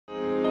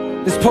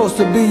It's supposed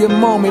to be a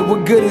moment.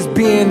 What good is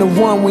being the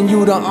one when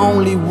you the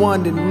only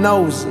one that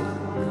knows it?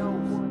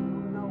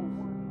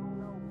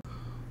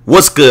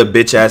 What's good,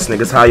 bitch ass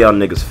niggas? How y'all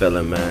niggas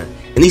feeling, man?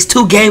 In these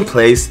two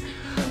gameplays,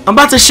 I'm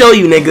about to show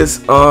you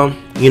niggas.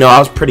 You know, I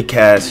was pretty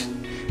cash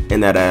in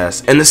that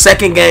ass. In the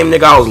second game,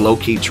 nigga, I was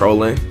low-key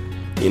trolling,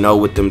 you know,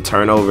 with them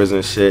turnovers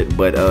and shit.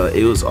 But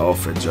it was all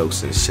for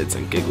jokes and shits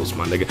and giggles,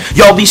 my nigga.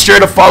 Y'all be sure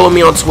to follow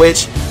me on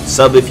Twitch.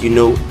 Sub if you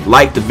new.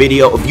 Like the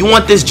video. If you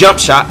want this jump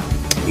shot,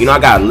 you know I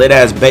got a lit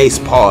ass bass.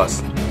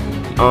 Pause.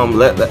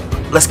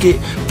 Let's get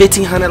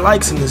 1,500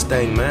 likes in this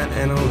thing, man.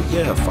 And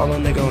yeah, follow a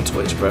nigga on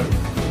Twitch, bro.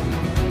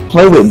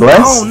 Play with Bless?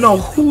 I don't know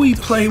who he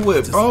play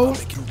with, bro.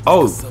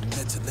 Oh,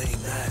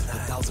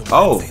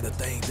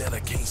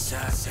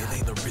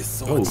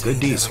 good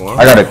D, Swan.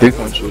 I got a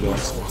 3-point shooter.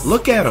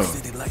 Look at him.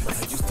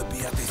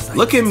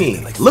 Look at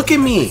me. Look at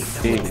me.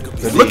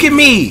 Look at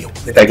me.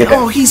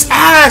 Oh, he's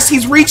ass.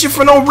 He's reaching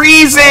for no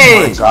reason.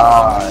 Oh my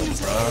god,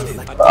 bro.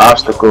 The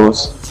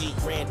obstacles.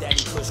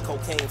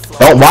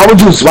 Don't. Why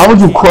would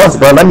you cross,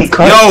 bro? Let me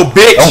cut. Yo,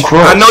 bitch. Don't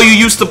cross. I know you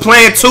used to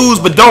playing twos,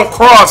 but don't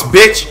cross,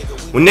 bitch.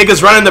 When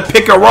niggas running the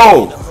pick and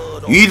roll,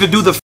 you either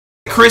do the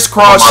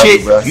crisscross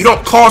shit. You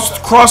don't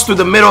cross through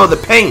the middle of the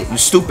paint. You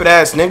stupid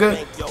ass nigga.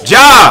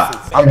 Ja.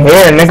 I'm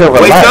here, nigga.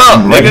 Relax. Wake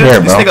up, nigga. Right here,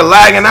 this nigga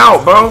lagging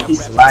out, bro.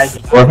 He's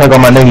lagging. Or if I got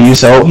my nigga, you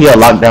so he a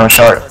lockdown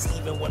shark.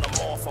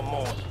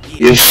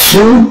 You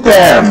shoot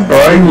them,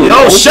 bro.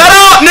 Yo, shut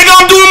up, nigga.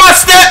 I'm doing my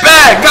step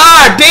back.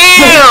 God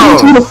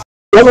damn.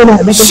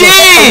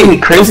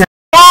 Shit. Crazy.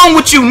 What's wrong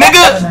with you,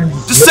 nigga?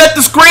 Just set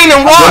the screen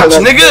and watch,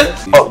 nigga.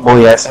 Fuck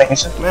boy ass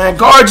nigga. Man,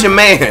 guard your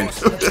man.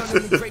 He's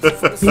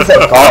a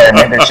guard,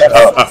 nigga. Shut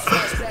up.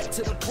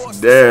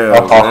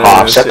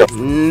 Damn. Shut up.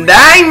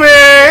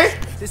 Diamond.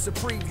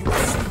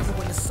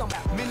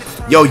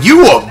 Yo,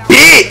 you a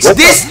bitch.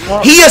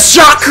 He a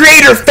shot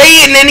creator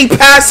fading and he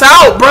pass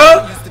out,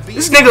 bro.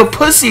 This nigga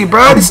pussy,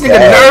 bro. This nigga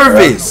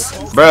nervous.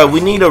 Bro,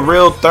 we need a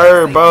real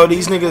third, bro.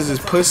 These niggas is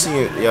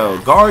pussy. Yo,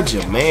 guard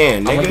your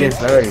man, nigga.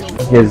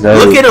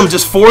 Look at him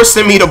just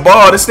forcing me the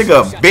ball. This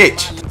nigga a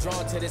bitch.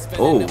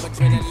 Oh.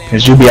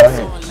 Cause you be out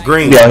here.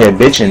 Green. You be out here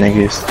bitching,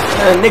 niggas.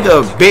 That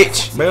nigga a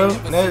bitch, bro.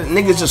 That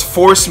nigga just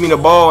forced me the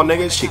ball,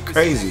 nigga. Shit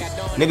crazy.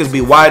 Niggas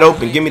be wide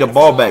open. Give me the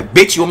ball back.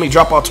 Bitch, you want me to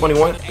drop all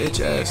 21? Bitch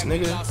ass,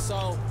 nigga.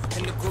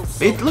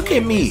 Bitch, look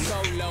at me.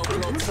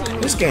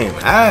 This game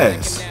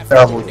ass.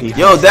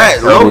 Yo,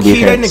 that low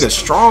key, that nigga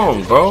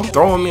strong, bro.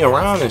 Throwing me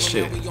around and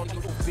shit.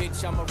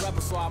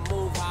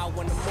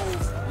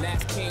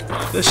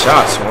 Good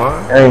shot,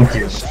 Swan. Thank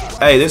you.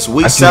 Hey, this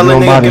weak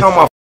selling nigga, get on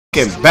my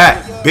fucking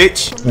back,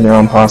 bitch. They're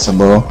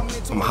impossible.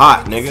 I'm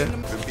hot, nigga.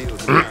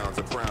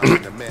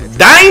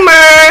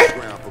 Diamond!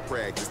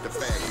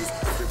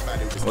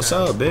 What's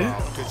up, bitch?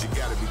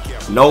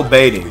 No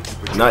baiting.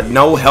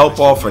 No help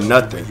off or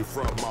nothing.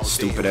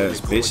 Stupid ass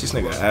bitch. This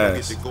nigga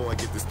ass.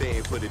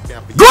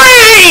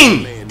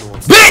 Green!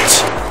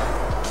 Bitch!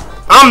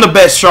 I'm the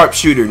best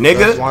sharpshooter,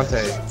 nigga.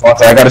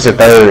 SwantE, I got us a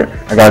third.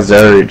 I got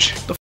Zurge.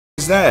 The f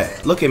is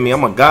that? Look at me.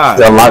 I'm a god.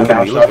 Look Look at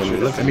at me. Look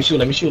at me.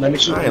 Let me shoot.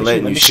 I ain't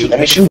letting you shoot.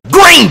 Shoot.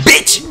 Green,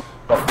 bitch!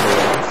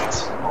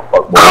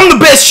 I'm the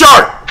best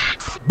shark!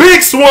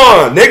 Big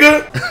Swan,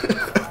 nigga!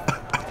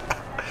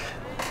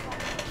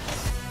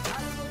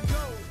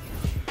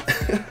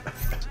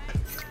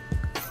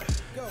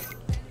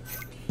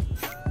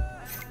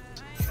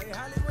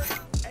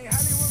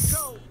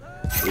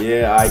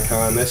 Yeah,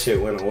 Icon, that shit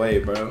went away,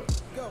 bro.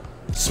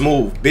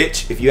 Smooth,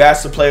 bitch. If you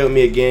ask to play with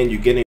me again,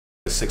 you're getting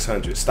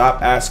 600.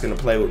 Stop asking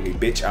to play with me,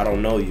 bitch. I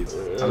don't know you.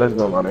 Let's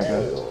go, my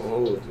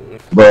nigga.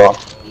 Bro,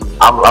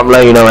 I'm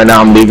letting you know right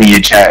now I'm leaving your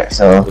chat,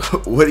 so.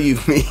 What do you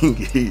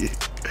mean?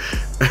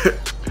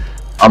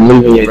 I'm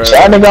leaving your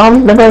chat, nigga.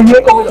 I'm nigga.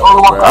 You going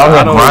all the way.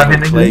 I don't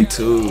even play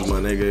twos, my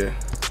nigga.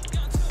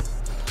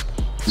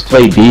 Just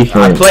play defense.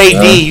 I play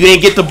D. You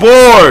ain't get the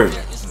board.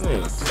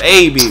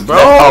 Baby, bro.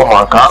 Oh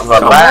my god,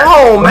 relax.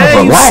 Come on,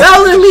 man. You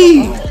selling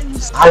me.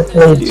 I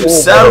play You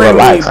selling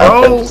me,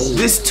 bro.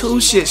 This two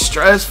shit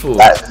stressful.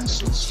 I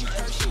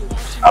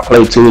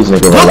play twos,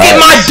 nigga. Look at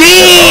my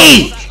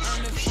D.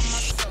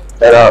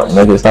 Shut up,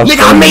 nigga. Stop.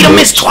 Nigga, I made him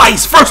miss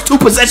twice. First two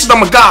possessions,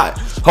 I'm a god.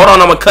 Hold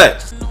on, I'm a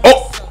cut.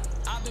 Oh.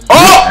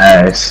 Oh.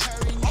 Nice.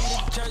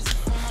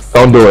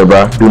 Don't do it,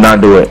 bro. Do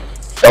not do it.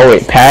 Throw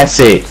it. Pass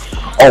it.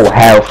 Oh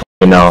hell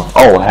no.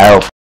 Oh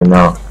hell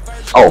no.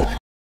 Oh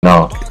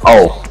no.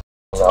 Oh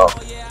no.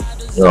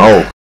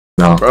 No.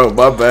 No. Bro,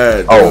 my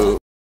bad. Oh.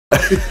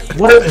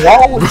 What is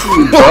wrong with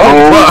you, bro?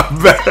 My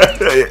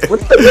bad. What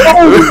the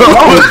hell is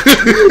wrong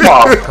with you? Oh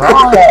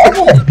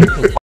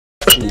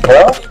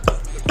god.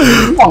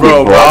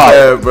 Bro, my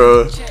bad,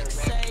 bro.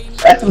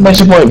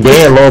 Exclamation point,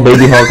 damn, little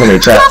baby hawk in the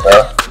chat, bro.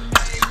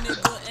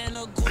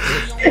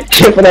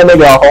 Chipping that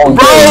nigga a whole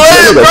bro,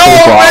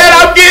 man,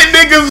 I'm getting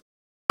niggas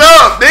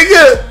up,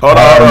 nigga. Hold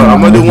on.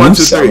 I'm gonna do 1,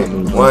 2, 3.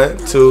 1,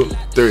 2,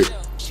 3.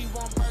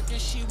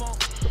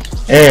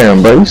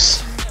 Damn, bro, you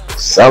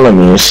selling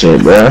me and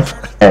shit, bro.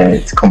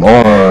 Hey, come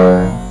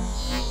on.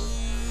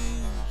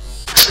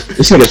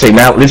 This nigga say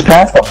now, let's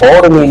pass the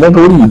ball to me,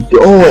 nigga. What are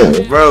you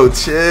doing? Bro,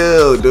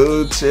 chill,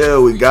 dude.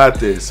 Chill. We got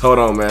this. Hold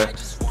on, man.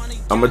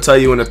 I'm gonna tell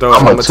you when to throw it.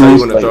 I'm gonna tell you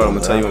when to throw it. I'm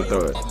gonna tell you when to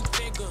throw it.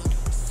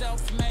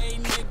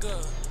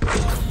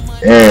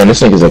 Damn,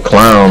 this nigga's a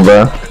clown,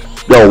 bro.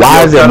 Yo,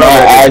 why is it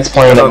mad ads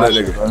playing on that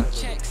nigga, bro?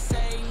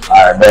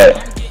 Alright, bet.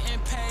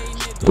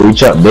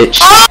 Reach up,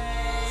 bitch.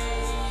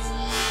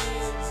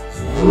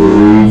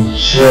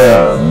 Reach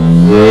up,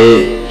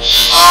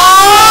 bitch.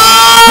 How?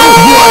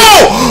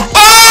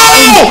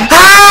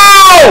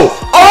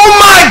 Oh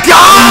my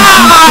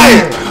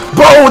god!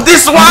 Bro,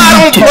 this is why I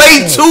don't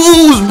play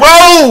twos,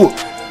 bro!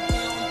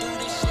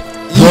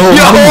 Yo!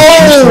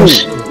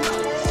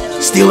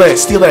 Steal that,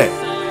 steal that.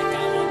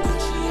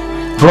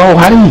 Bro,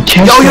 how did he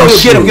catch that? Yo,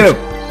 get him, get him.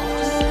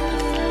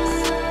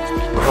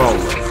 Oh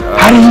my god.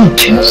 How did he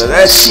catch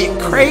that shit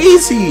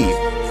crazy.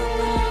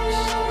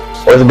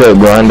 What's good,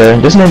 Granda?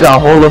 This nigga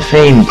Hall of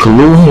Fame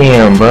glue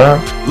him,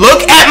 bro.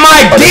 Look at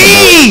my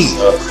D!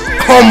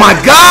 Oh my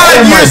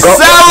god, you're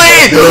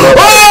selling!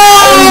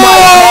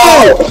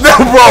 Oh!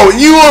 Bro,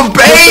 you a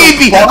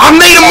baby! I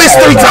made him miss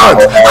 3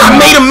 times! I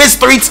made him miss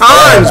 3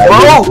 times,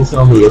 bro! It's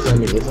on me, it's on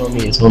me, it's on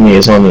me, it's on me,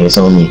 it's on me, it's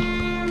on me.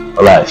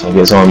 Relax,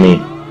 nigga, it's on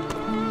me.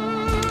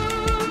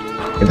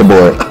 Hit the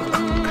board.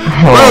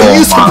 Bro,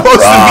 you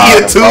supposed to be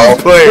a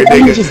 2 player,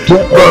 nigga.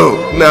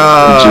 Bro,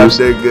 nah,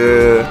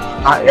 nigga.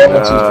 I am a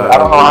 2 player. I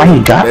don't know how he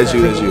got that. That's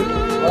you, that's you.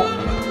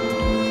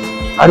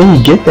 How did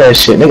he get that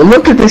shit, nigga?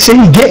 Look at the shit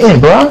he getting,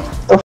 bro.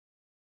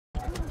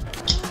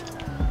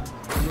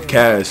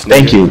 Cash, nigga.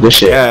 Thank you, good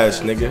shit. Cash,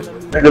 nigga.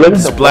 Nigga, look at the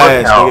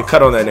splash, nigga.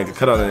 Cut on that nigga.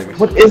 Cut on that nigga.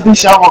 What is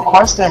this y'all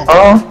requesting,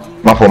 bro?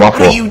 My fault, my fault.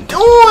 What are you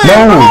doing,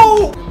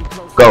 no.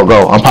 Bro?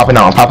 Go. I'm popping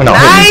out. I'm popping out.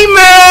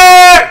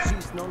 Nightmare!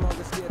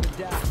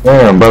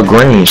 Damn, bro.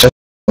 Green.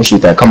 Don't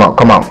shoot that. Come out.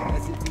 Come out.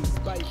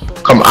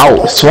 Come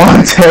out.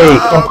 SwantE.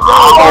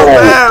 Oh,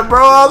 man,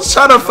 bro. I was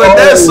trying to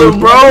finesse him,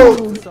 bro.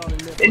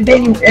 And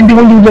then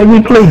when you let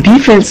me play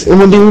defense, and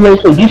when you let me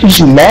play defense,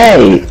 you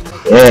mad.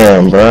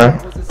 Damn, bro.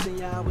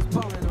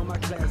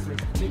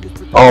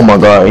 Oh my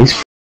god, he's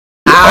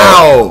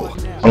ow!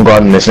 I'm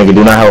guarding this nigga,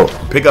 do not help.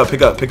 Pick up,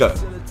 pick up, pick up.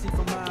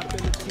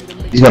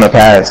 He's gonna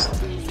pass.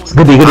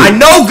 Good D, good D. I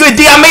know good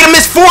D, I made him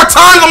miss 4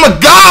 times, I'm a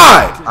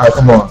god! Alright,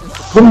 come on.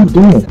 What are you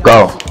doing?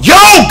 Go. Yo,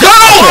 go!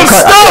 I'm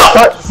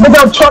stuck!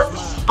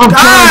 I'm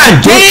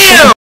god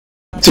damn!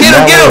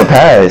 Get him!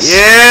 Pass.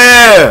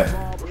 Yeah!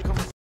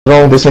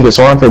 Go, this nigga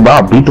SwantE, bro,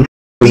 I'll beat the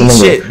beat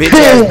shit, bitch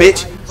ass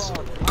bitch.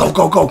 Go,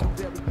 go, go.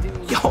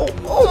 Yo,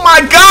 oh my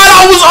god,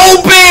 I was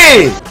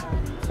open!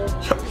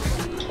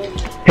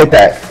 Hit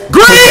that.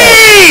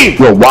 Green!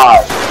 Yo,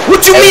 wide.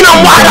 What you mean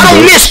I'm wide? I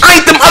don't miss. I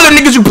ain't them other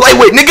niggas you play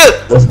with, nigga.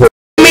 What's good? What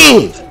you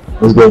mean?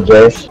 What's good,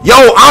 Jay?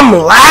 Yo, I'm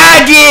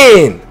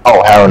lagging.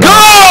 Oh, hell no.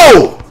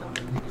 Go!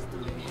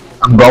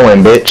 I'm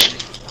going, bitch.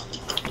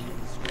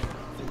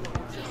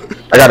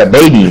 I got a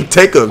baby.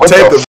 Take him,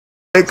 take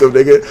him,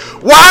 nigga.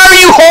 Why are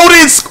you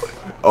holding?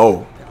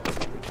 Oh,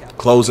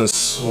 closing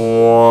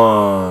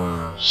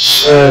Swan.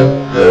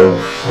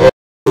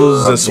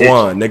 Closing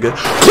Swan, nigga.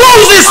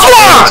 Closing Swan.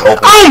 I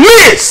don't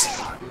miss.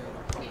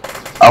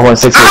 I won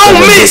 6. I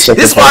don't miss.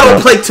 This is why I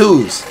don't play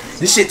twos.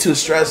 This shit too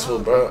stressful,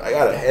 bro. I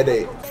got a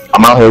headache.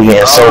 I'm out here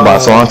getting sold by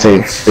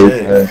SwantE.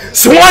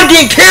 Swan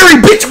getting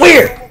carried, bitch.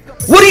 Where?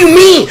 What do you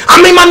mean?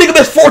 I made my nigga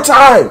miss 4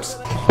 times.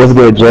 What's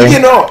good, Jay? You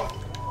know,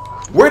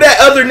 where that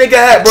other nigga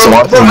at, bro?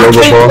 Bro, I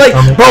can't play.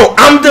 Bro,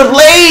 I'm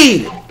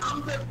delayed.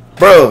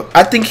 Bro,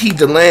 I think he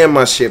delaying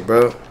my shit,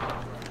 bro.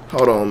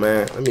 Hold on,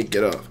 man. Let me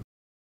get up.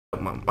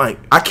 My mic.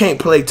 I can't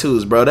play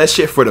twos, bro. That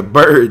shit for the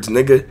birds,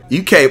 nigga.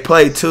 You can't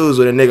play twos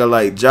with a nigga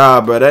like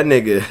Ja, bro. That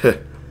nigga,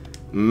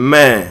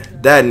 man,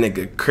 that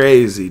nigga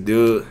crazy,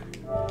 dude.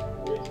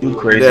 You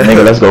crazy,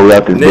 nigga. Let's go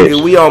rap this nigga,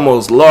 bitch. We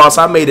almost lost.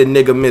 I made a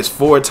nigga miss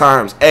 4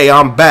 times. Hey,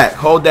 I'm back.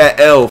 Hold that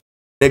L,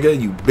 nigga.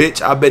 You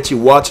bitch. I bet you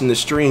watching the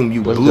stream.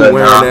 You blue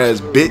wearing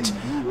ass bitch.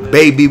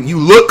 Baby, you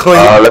look clean.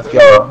 Let's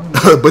go.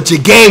 But your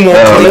game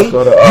won't clean. You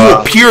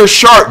a pure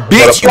sharp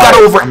bitch. You got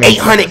over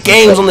 800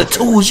 games on the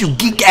tools, you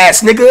geek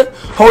ass nigga.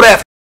 Hold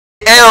that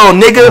L,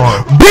 nigga.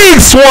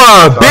 Big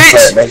Swan,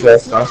 bitch.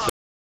 Nigga.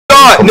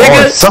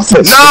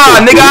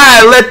 Nah, nigga, I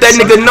had let that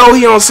nigga know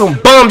he on some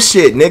bum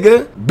shit,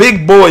 nigga.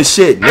 Big boy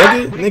shit,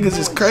 nigga. Niggas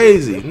is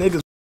crazy.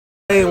 Niggas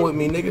playing with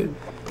me, nigga.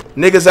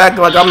 Niggas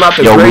acting like I'm not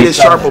the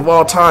greatest sharp of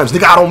all times.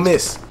 Nigga, I don't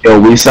miss. Yo,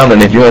 we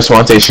selling. If you in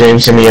SwantE stream,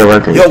 send me your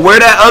record. Yo, where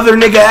that other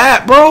nigga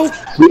at, bro?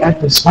 We at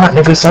the spot,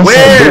 nigga. Sunset,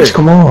 where? Bitch,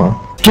 come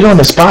on. Get on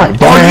the spot,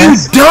 dumbass. Are you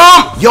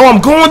dumb? Yo, I'm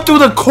going through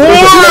the court.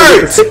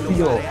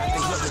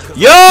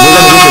 Yo,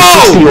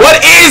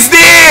 what is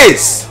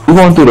this? You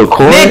going through the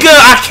court? Nigga,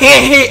 I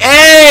can't hit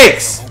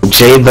X.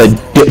 Jay the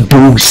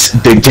Dukes,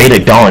 Jay the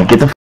Dawn. Get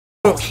the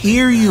I don't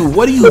hear you.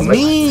 What do you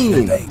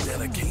mean?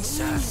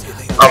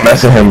 I'm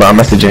messaging him, bro. I'm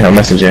messaging him.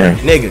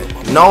 Nigga,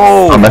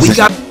 no. We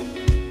got